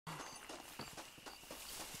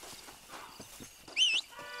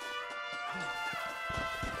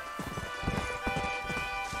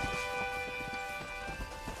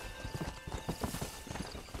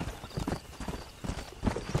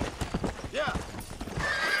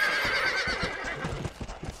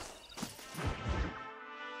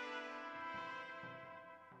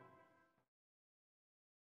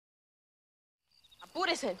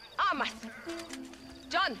Listen, Amas!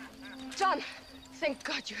 John, thank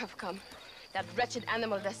God you have come. That wretched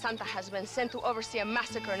animal de Santa has been sent to oversee a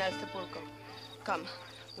massacre in El Sepulcro. Come,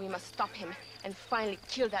 we must stop him and finally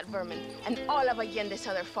kill that vermin and all of Allende's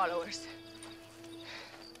other followers.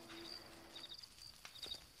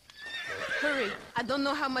 Hurry, I don't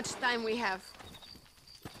know how much time we have.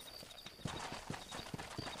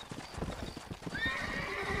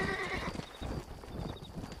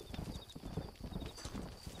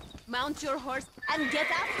 Mount your horse and get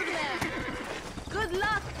after them! Good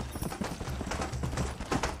luck!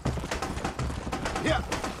 Yeah!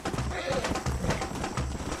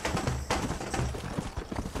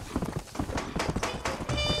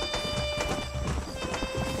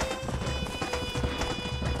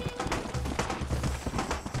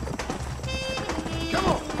 Come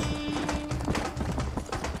on!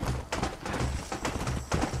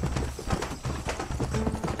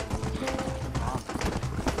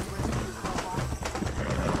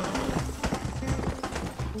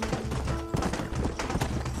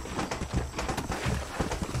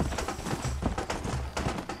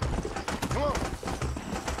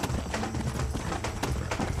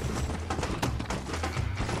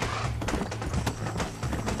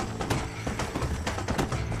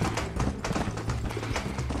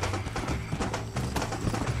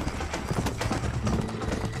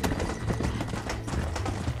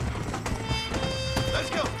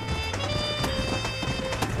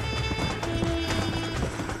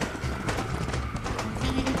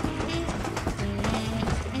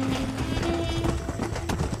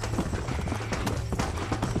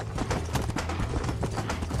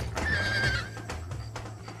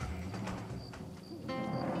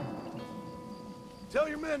 Tell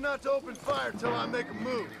your men not to open fire till I make a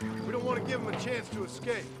move. We don't want to give them a chance to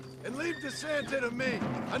escape. And leave DeSanta to me.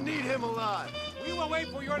 I need him alive. We will wait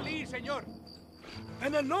for your lead, señor.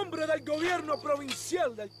 En el nombre del gobierno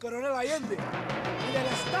provincial del coronel Allende y del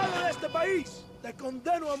Estado de este país, te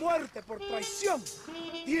condeno a muerte por traición.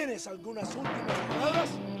 ¿Tienes algunas últimas palabras?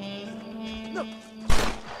 No.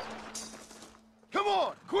 Come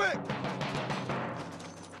on, quick!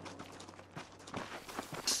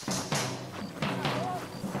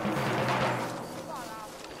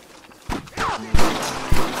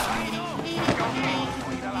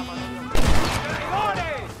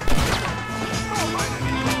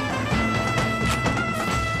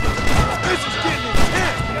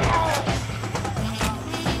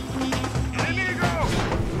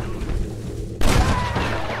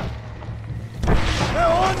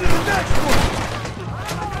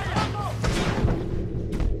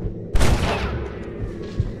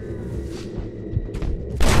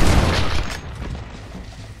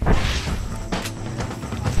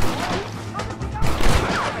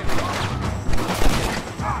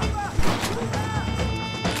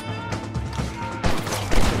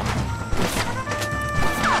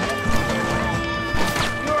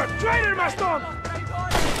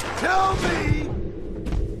 Tell me!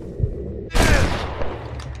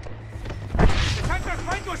 Santa's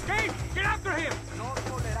trying to escape! Get after him! No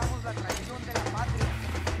toleramos la traición de la patria.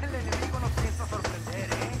 El enemigo nos piensa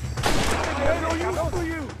sorprender, ¿eh? I know you for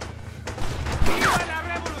you! ¡Viva la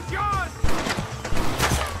revolución!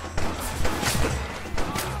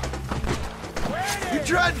 You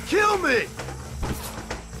tried to kill me!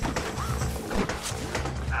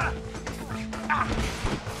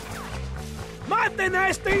 ¡Maten a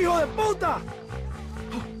este hijo de puta!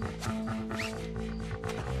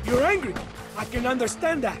 You're angry. I can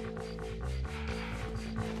understand that.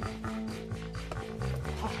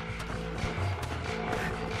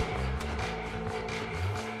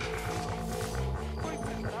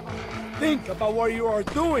 Think about what you are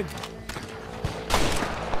doing.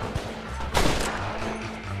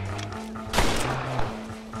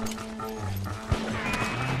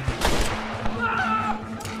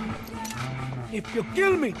 If you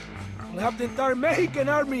kill me, I'll have the entire Mexican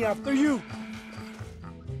army after you.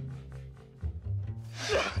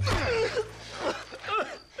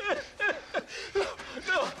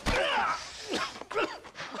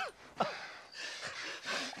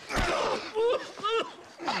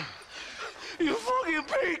 You fucking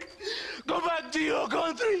pig! Go back to your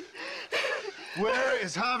country! Where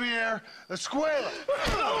is Javier Escuela?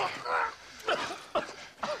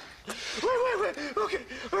 Wait. Okay,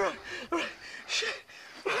 all right. Shit.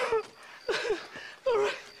 All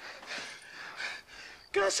right.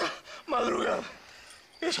 Casa Madrugada.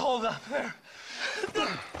 It's hold up there.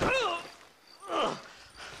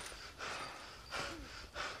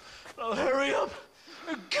 Now hurry up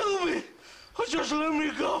and kill me, or just let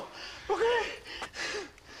me go, okay?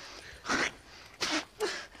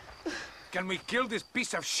 Que Can we kill this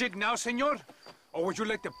piece of shit now, senor? Or would you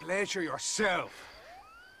like the pleasure yourself?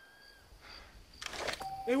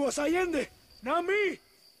 It was Allende, not me.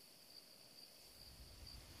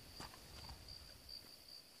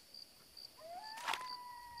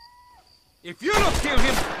 If you don't kill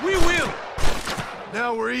him, we will!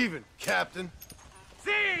 Now we're even, Captain.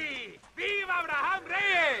 Sí! Viva Abraham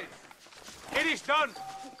Reyes! It is done.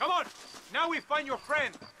 Come on. Now we find your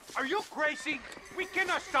friend. Are you crazy? We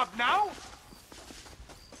cannot stop now.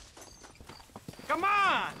 Come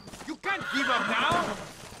on. You can't give up now.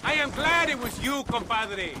 I am glad it was you,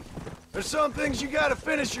 compadre. There's some things you gotta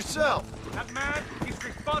finish yourself. That man is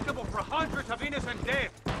responsible for hundreds of innocent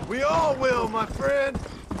deaths. We all will, my friend.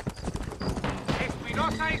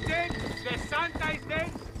 Espinosa is dead. The Santa is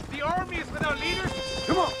dead. The army is without leaders.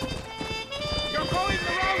 Come on. You're going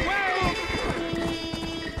the wrong way!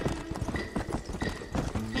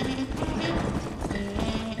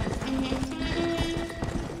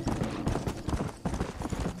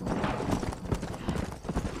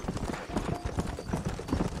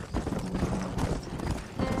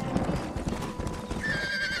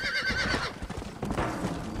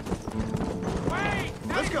 Wait!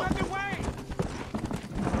 Let's go. Out the way!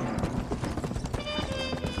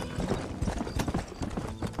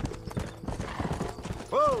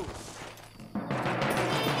 Whoa!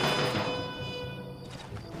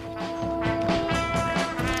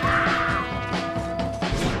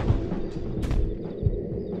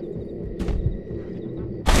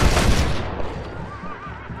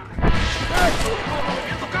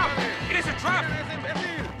 Look out! It is a trap!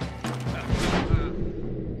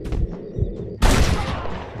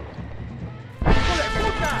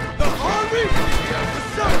 The army? The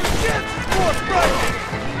son of a bitch is more frightening!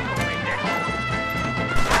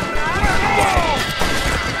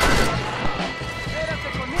 Quédate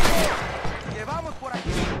conmigo. Llevamos por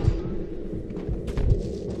aquí.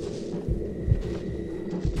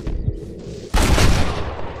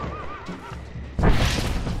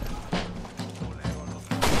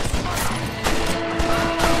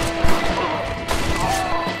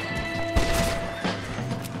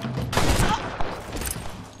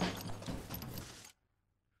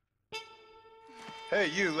 Hey,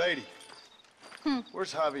 you, lady.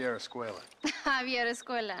 Where's Javier Escuela? Javier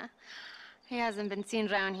Escuela. He hasn't been seen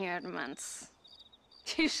around here in months.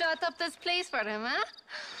 You shut up this place for him, huh?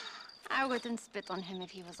 I wouldn't spit on him if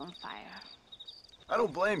he was on fire. I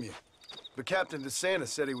don't blame you. But Captain DeSanta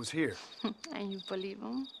said he was here. And you believe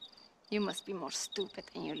him? You must be more stupid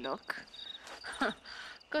than you look.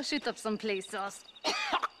 Go shoot up some place else.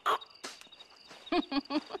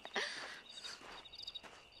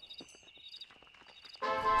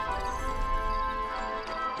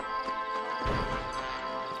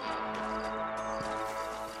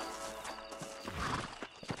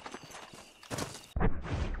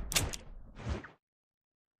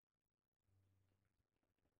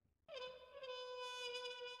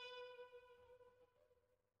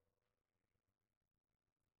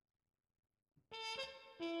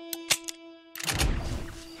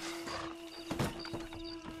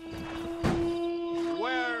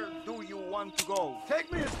 Where do you want to go?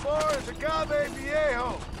 Take me as far as Agave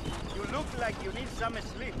Viejo. You look like you need some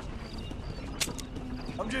sleep.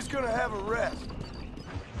 I'm just gonna have a rest.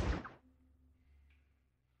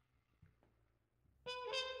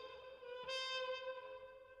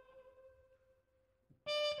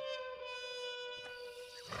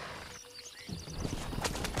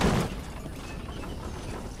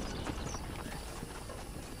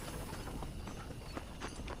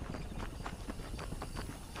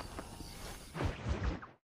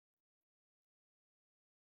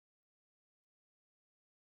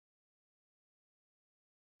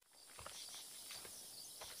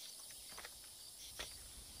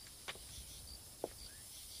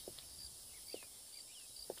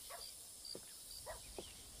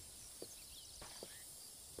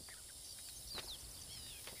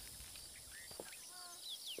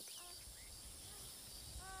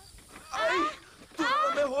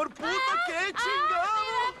 mejor puta que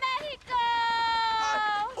chingado. ¡México!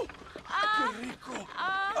 ¡Qué rico!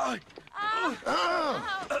 Ay.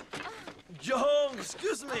 John,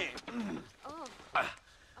 excuse me.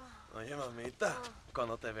 Oye, mamita,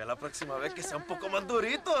 cuando te vea la próxima vez que sea un poco más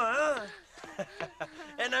durito, ¿eh?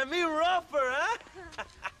 And I mean rougher, ¿eh?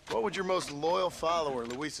 What would your most loyal follower,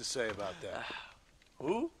 Luisa, say about that?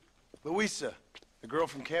 Who? Luisa, the girl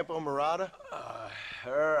from Campo Murata?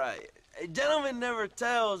 Her, a gentleman never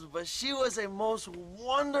tells, but she was a most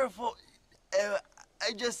wonderful...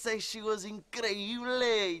 I just say she was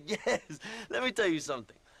increíble. Yes. Let me tell you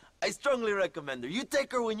something. I strongly recommend her. You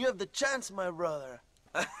take her when you have the chance, my brother.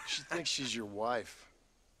 She thinks she's your wife.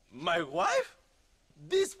 My wife?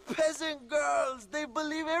 These peasant girls, they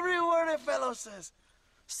believe every word a fellow says.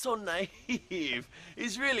 So naive.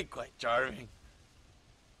 It's really quite charming.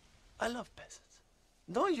 I love peasants.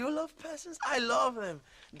 Don't you love peasants? I love them.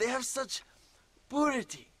 They have such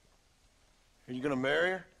purity. Are you gonna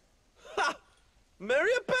marry her? Ha!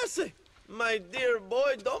 Marry a peasant? My dear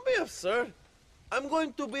boy, don't be absurd. I'm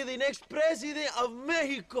going to be the next president of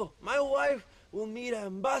Mexico. My wife will meet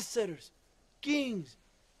ambassadors, kings,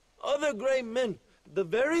 other great men. The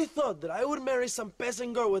very thought that I would marry some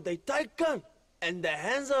peasant girl with a tight gun and the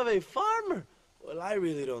hands of a farmer, well, I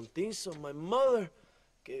really don't think so. My mother,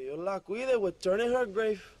 que Dios la cuide, would turn in her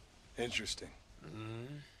grave. Interesting.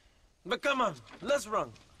 But come on, let's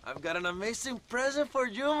run. I've got an amazing present for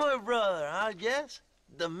you, my brother, huh? Yes?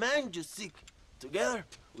 The man you seek. Together,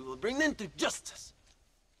 we will bring them to justice.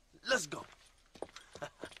 Let's go.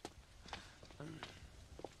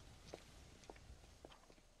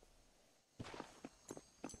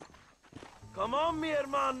 Come on, mi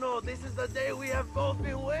hermano. This is the day we have both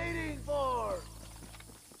been waiting for.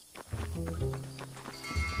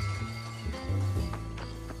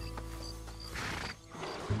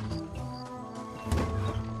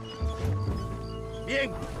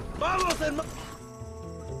 Bien, vamos, hermano.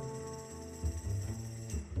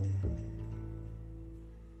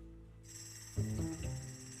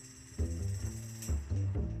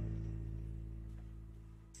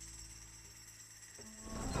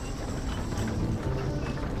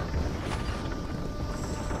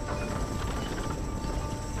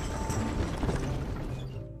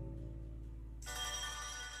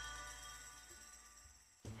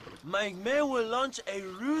 My men will launch a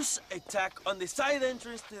ruse attack on the side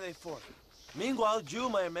entrance to the fort. Meanwhile, you,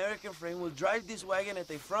 my American friend, will drive this wagon at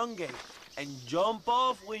the front gate and jump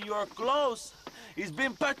off when you're close. It's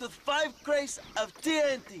been packed with 5 crates of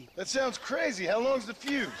TNT. That sounds crazy. How long's the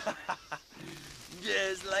fuse?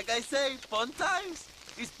 Yes, like I say, fun times.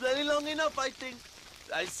 It's plenty long enough, I think.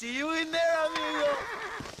 I'll see you in there, amigo.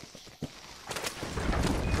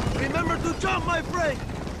 Remember to jump, my friend.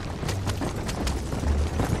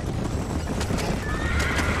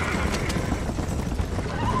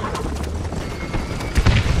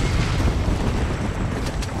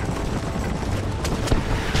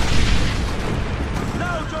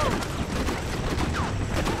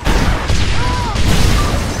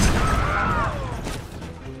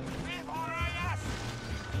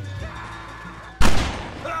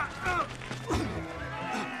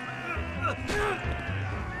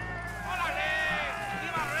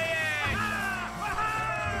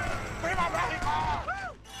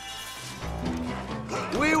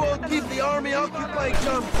 We will keep the army occupied,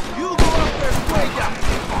 chum. You go after Cuella.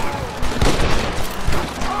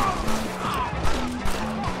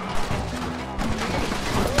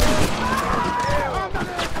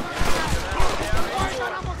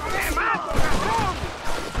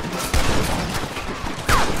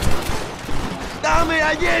 ¡Dame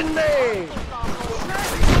Allende!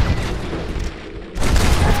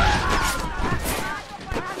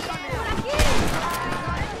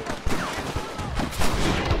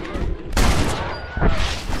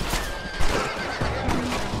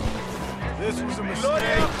 This was a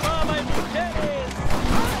mistake.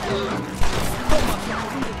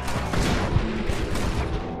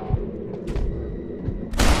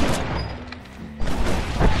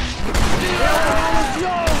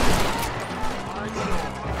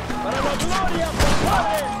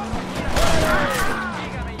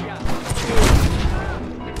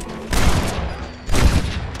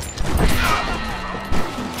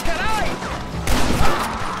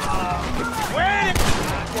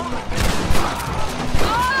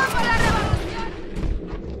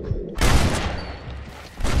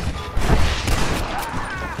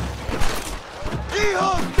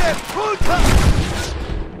 ¡Hijos de puta!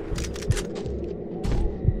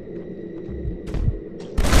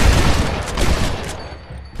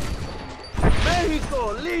 México,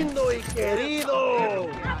 lindo y querido.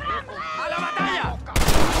 ¡A la batalla!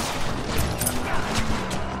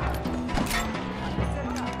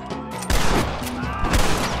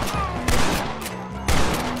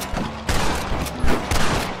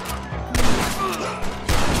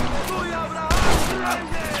 ¡Soy Abraham!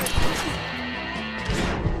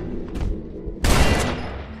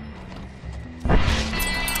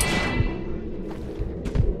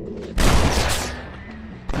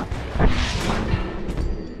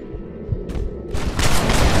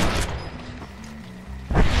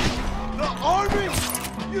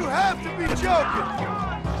 You have to be joking!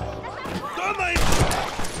 Toma!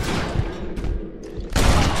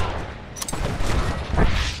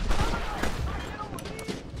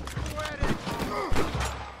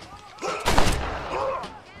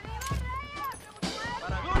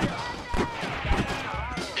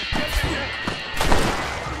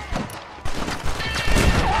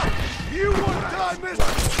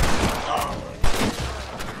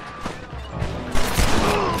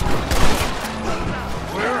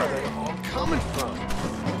 coming from?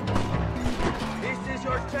 This is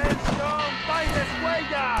your chance, John. Find this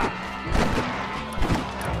huella!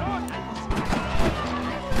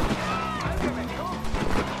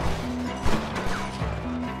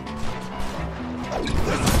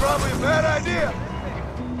 This is probably a bad idea.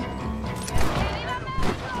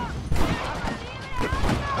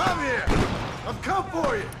 I'm here. I've come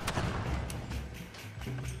for you.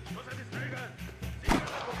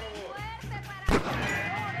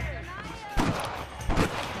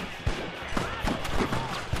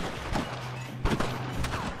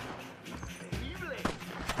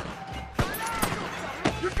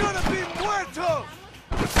 You're gonna be muertos!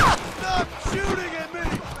 Stop shooting at me!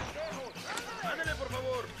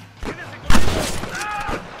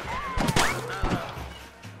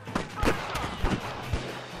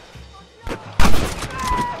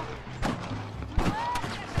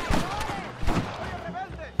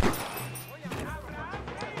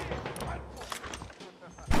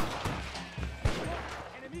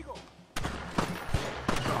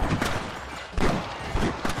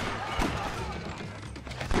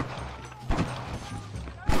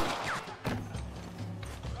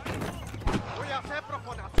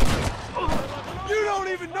 You don't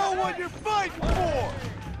even know what you're fighting for!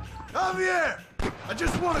 Javier! I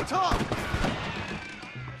just want to talk!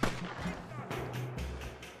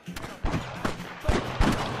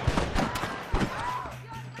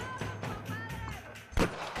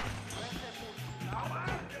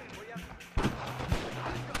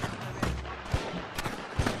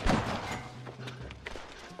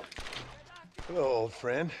 Hello, old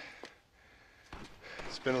friend.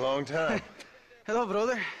 It's been a long time. Hello,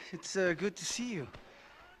 brother. It's good to see you.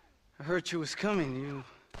 I heard you was coming. You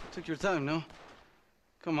took your time, no?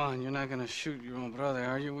 Come on, you're not gonna shoot your own brother,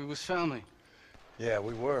 are you? We was family. Yeah,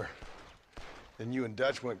 we were. Then you and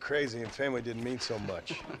Dutch went crazy and family didn't mean so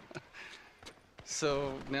much.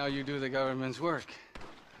 So now you do the government's work.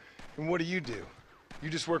 And what do? You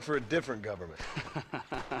just work for a different government.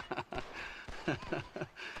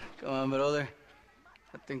 Come on, brother.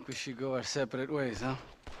 I think we should go our separate ways, huh?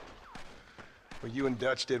 What you and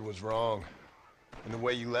Dutch did was wrong. And the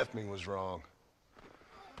way you left me was wrong.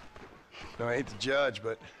 Now, I hate to judge,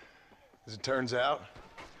 but as it turns out,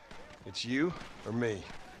 it's you or me.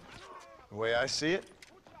 The way I see it,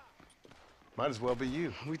 might as well be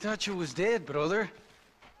you. We thought you was dead, brother.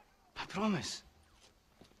 I promise.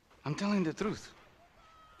 I'm telling the truth.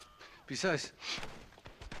 Besides,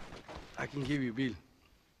 I can give you Bill.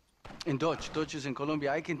 And Dutch is in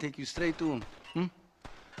Colombia. I can take you straight to him.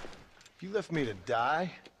 You left me to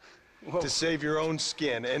die? Whoa. To save your own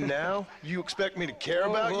skin, and now you expect me to care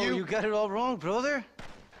about you? You got it all wrong, brother.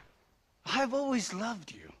 I've always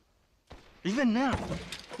loved you. Even now.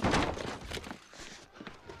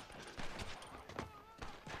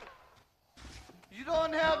 You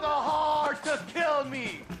don't have the heart to kill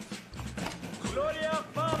me! Gloria,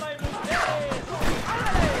 fama y ustedes!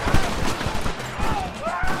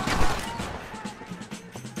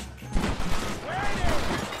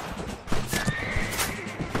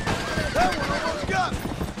 That one almost got me!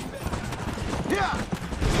 Yeah!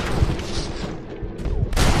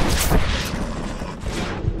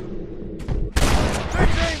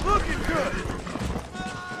 Things ain't looking good!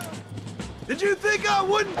 Did you think I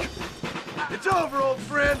wouldn't? It's over, old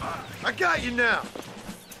friend. I got you now.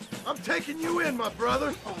 I'm taking you in, my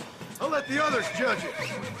brother. I'll let the others judge it.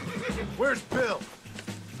 Where's Bill?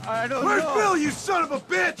 I don't Where's know. Bill, you son of a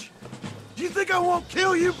bitch? Do you think I won't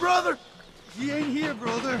kill you, brother? He ain't here,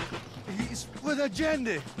 brother. He's with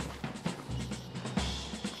Agenda.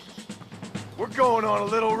 We're going on a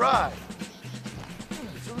little ride.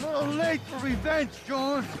 It's a little late for revenge,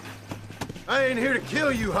 John. I ain't here to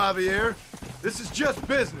kill you, Javier. This is just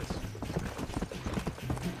business.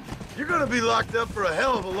 You're gonna be locked up for a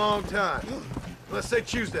hell of a long time. Unless they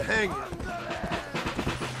choose to hang you.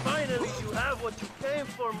 Finally, you have what you came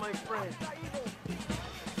for, my friend.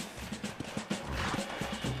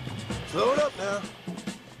 Slow it up now.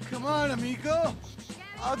 Come on, amigo.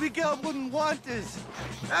 Abigail wouldn't want this.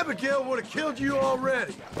 Abigail would have killed you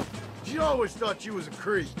already. She always thought you was a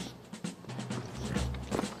creep.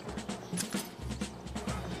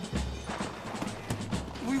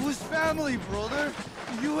 We was family, brother.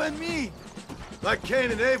 You and me. Like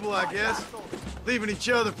Cain and Abel, I guess. Leaving each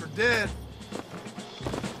other for dead.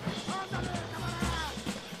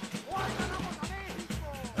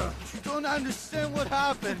 You don't understand what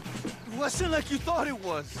happened. It wasn't like you thought it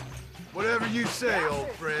was. Whatever you say,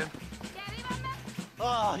 old friend.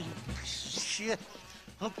 Ah, you piece of shit.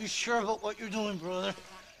 Don't be sure about what you're doing, brother.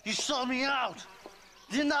 You saw me out.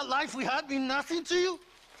 Didn't that life we had mean nothing to you?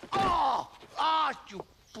 Oh, you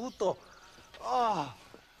puto. Oh,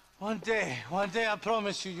 one day, I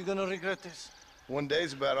promise you, you're gonna regret this. One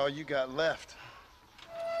day's about all you got left.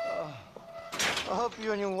 I hope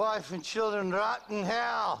you and your wife and children rot in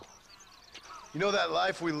hell. You know, that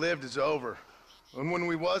life we lived is over. And when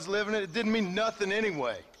we was living it, it didn't mean nothing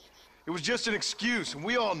anyway. It was just an excuse, and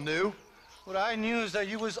we all knew. What I knew is that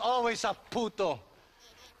you was always a puto.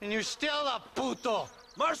 And you're still a puto.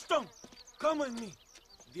 Marston, come with me.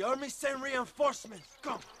 The army sent reinforcements.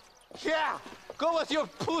 Come. Yeah, go with your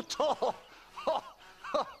puto.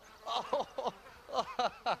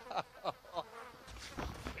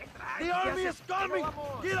 The army is coming!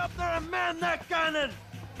 Get up there and man that cannon!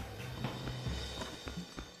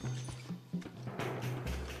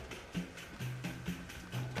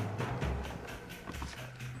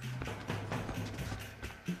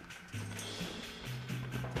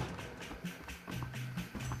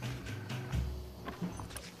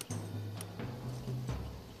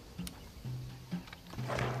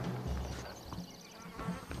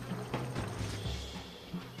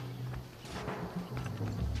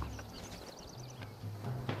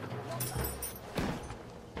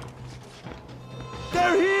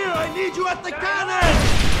 They're here! I need you at the cannon!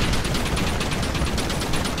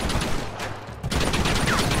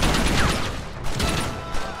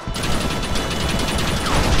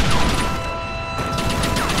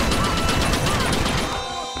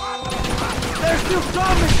 They're still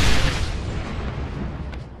coming!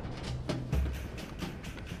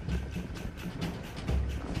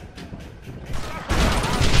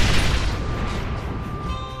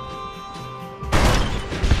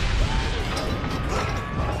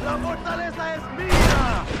 ¡La fortaleza es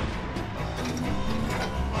mía!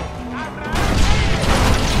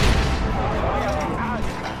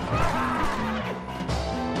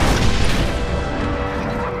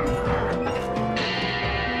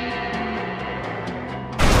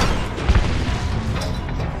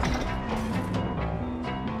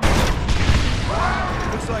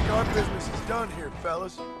 Looks like our business is done here,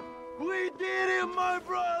 fellas. We did it, my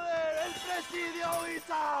brother! El presidio is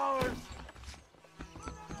ours!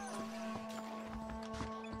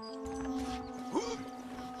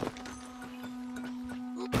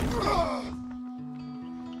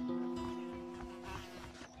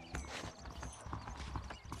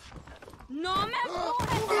 ¡No me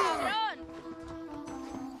empujes, cabrón!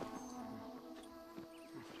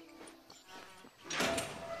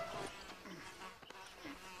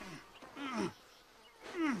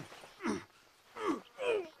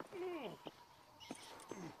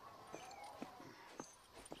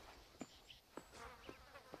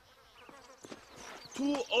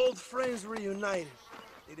 Two old friends reunited.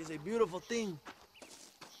 It is a beautiful thing.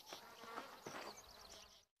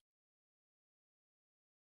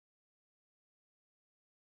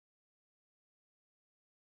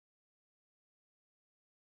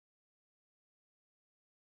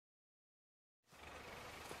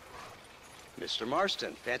 Mr.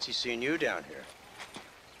 Marston, fancy seeing you down here.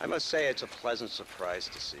 I must say it's a pleasant surprise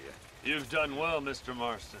to see you. You've done well, Mr.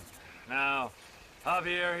 Marston. Now,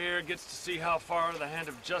 Javier here gets to see how far the hand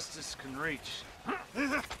of justice can reach.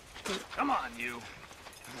 Come on, you.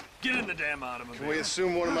 Get in the damn automobile. Can we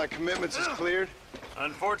assume one of my commitments is cleared?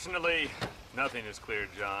 Unfortunately, nothing is cleared,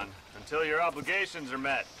 John, until your obligations are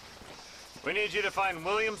met. We need you to find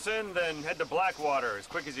Williamson, then head to Blackwater as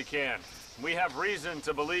quick as you can. We have reason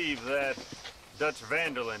to believe that Dutch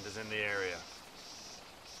Vanderland is in the area.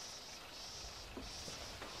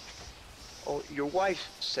 Oh, your wife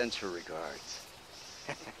sends her regards.